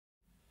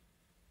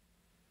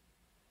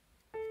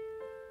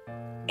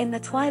In the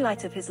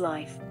twilight of his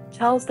life,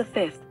 Charles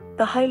V,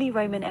 the Holy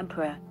Roman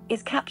Emperor,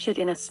 is captured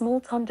in a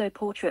small tondo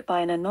portrait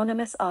by an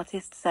anonymous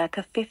artist circa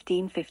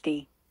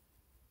 1550.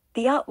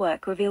 The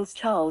artwork reveals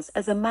Charles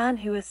as a man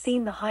who has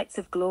seen the heights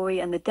of glory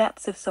and the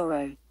depths of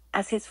sorrow,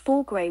 as his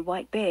full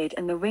grey-white beard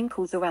and the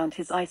wrinkles around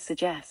his eyes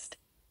suggest.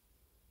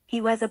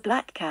 He wears a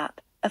black cap,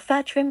 a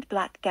fur-trimmed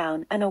black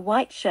gown and a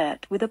white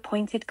shirt with a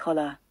pointed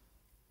collar.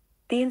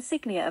 The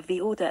insignia of the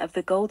Order of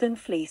the Golden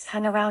Fleece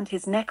hang around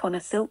his neck on a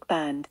silk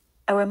band,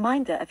 a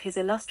reminder of his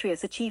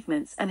illustrious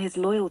achievements and his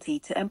loyalty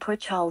to Emperor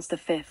Charles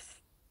V.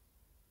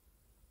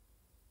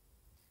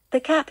 The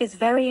cap is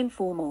very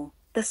informal,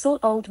 the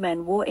sort old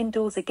men wore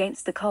indoors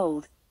against the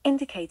cold,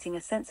 indicating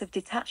a sense of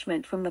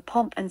detachment from the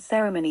pomp and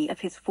ceremony of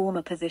his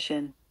former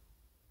position.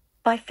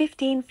 By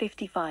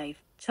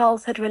 1555,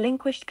 Charles had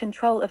relinquished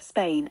control of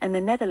Spain and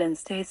the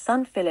Netherlands to his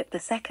son Philip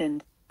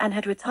II, and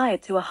had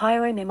retired to a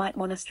Hieronymite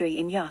monastery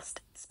in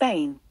Yuste,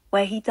 Spain,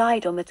 where he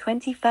died on the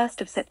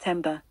 21st of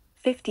September,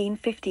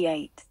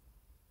 1558.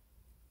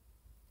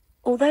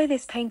 Although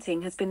this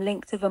painting has been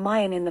linked to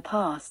Vermeyen in the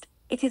past,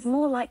 it is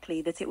more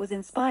likely that it was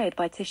inspired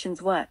by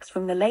Titian's works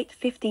from the late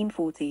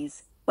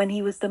 1540s, when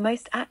he was the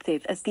most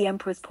active as the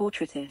emperor's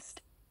portraitist.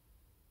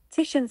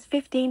 Titian's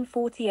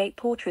 1548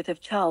 portrait of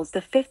Charles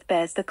V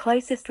bears the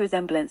closest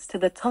resemblance to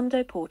the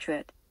tondo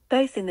portrait,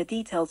 both in the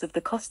details of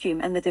the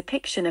costume and the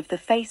depiction of the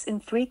face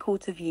in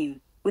three-quarter view,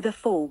 with a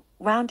full,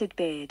 rounded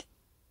beard.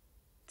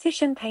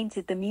 Titian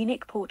painted the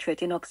Munich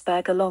portrait in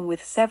Augsburg along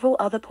with several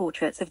other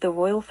portraits of the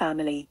royal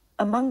family,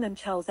 among them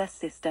Charles's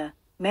sister,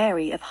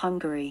 Mary of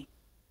Hungary.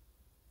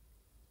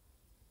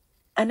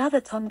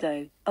 Another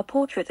tondo, a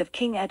portrait of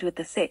King Edward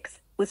VI,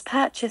 was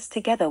purchased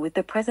together with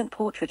the present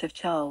portrait of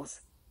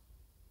Charles.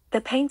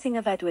 The painting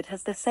of Edward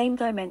has the same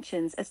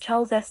dimensions as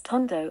Charles's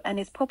tondo and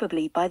is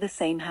probably by the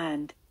same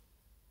hand.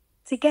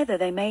 Together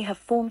they may have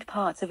formed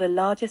part of a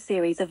larger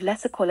series of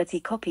lesser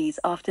quality copies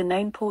after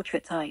known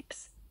portrait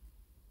types.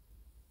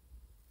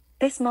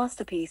 This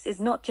masterpiece is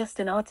not just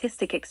an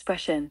artistic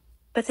expression,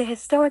 but a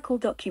historical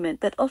document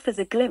that offers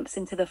a glimpse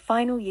into the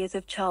final years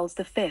of Charles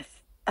V,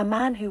 a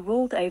man who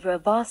ruled over a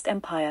vast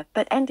empire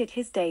but ended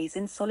his days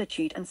in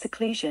solitude and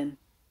seclusion.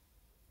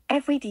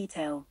 Every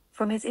detail,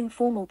 from his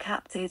informal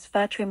cap to his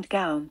fur-trimmed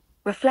gown,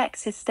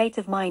 reflects his state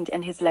of mind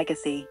and his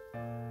legacy.